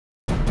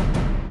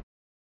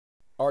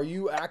Are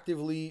you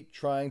actively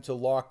trying to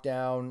lock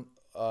down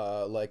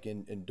like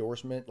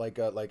endorsement, like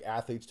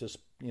athletes to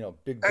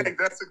big Hey, big?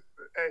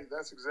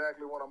 that's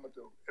exactly what I'm gonna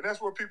do, and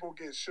that's where people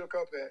get shook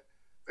up at.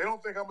 They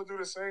don't think I'm gonna do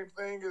the same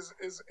thing as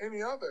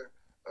any other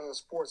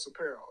sports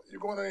apparel. You're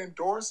gonna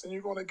endorse and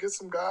you're gonna get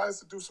some guys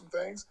to do some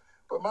things,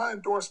 but my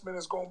endorsement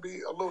is gonna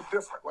be a little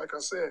different, like I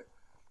said,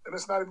 and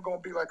it's not even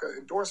gonna be like an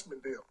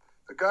endorsement deal.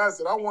 The guys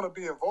that I want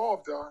to be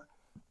involved are,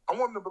 I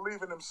want them to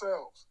believe in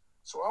themselves.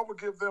 So I would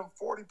give them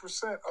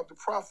 40% of the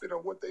profit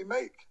of what they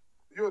make.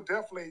 You'll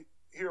definitely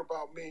hear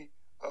about me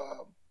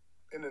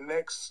in the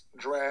next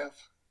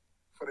draft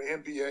for the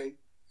NBA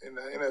and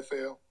the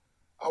NFL.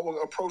 I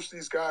will approach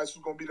these guys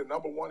who's going to be the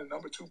number one and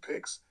number two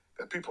picks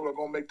that people are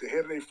going to make the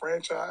head of their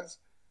franchise.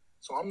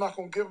 So I'm not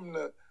going to give them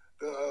the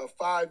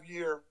 5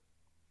 year,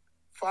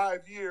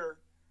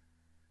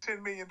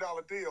 $10 million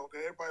deal that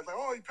everybody's like,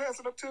 oh, you're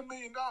passing up $10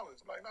 million. I'm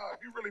like, nah, if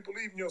you really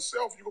believe in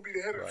yourself, you're going to be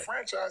the head of the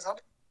franchise. How do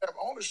you have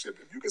ownership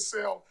if you can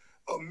sell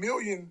 1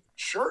 million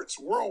shirts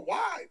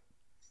worldwide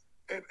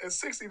at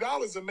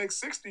 $60 and make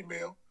 60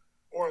 mil,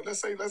 or let's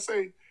say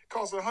it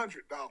costs $100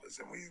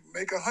 and we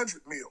make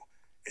 100 mil,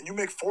 and you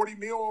make 40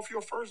 mil off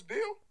your first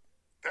deal.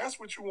 That's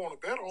what you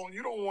want to bet on.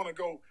 You don't want to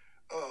go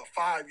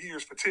 5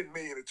 years for 10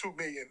 million or 2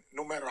 million,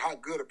 no matter how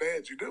good or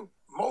bad you do.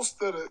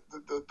 Most of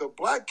the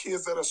black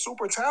kids that are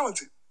super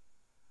talented,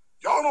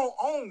 y'all don't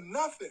own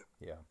nothing.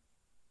 Yeah.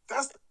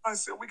 That's the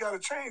mindset we got to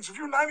change. If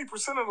you're 90%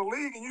 of the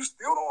league and you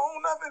still don't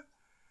own nothing,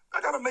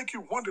 that got to make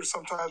you wonder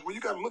sometimes, where you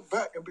got to look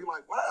back and be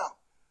like, wow,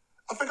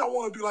 I think I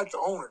want to be like the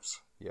owners.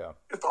 Yeah.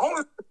 If the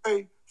owners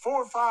pay 4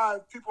 or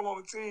 5 people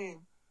on the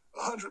team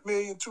 100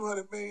 million,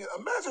 200 million,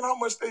 imagine how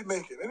much they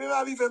making. And they're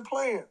not even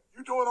playing.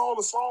 You're doing all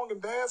the song and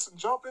dance and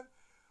jumping.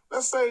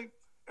 Let's say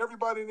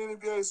everybody in the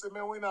NBA said,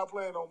 man, we're not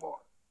playing no more.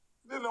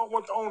 They know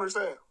what the owners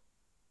have.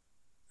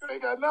 They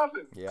got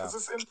nothing. Yeah. Because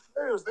it's in the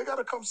players. They got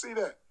to come see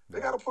that. They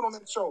got to put on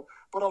that show.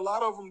 But a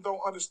lot of them don't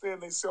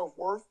understand their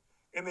self-worth,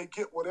 and they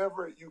get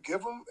whatever you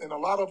give them, and a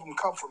lot of them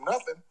come from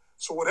nothing.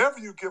 So whatever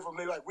you give them,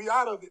 they like, we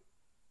out of it.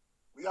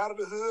 We out of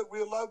the hood.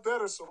 We a lot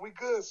better, so we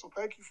good. So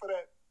thank you for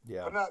that.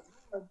 Yeah. But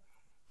not,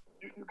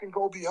 you can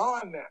go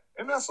beyond that.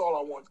 And that's all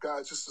I want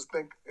guys, just to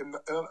think and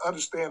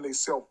understand their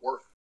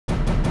self-worth.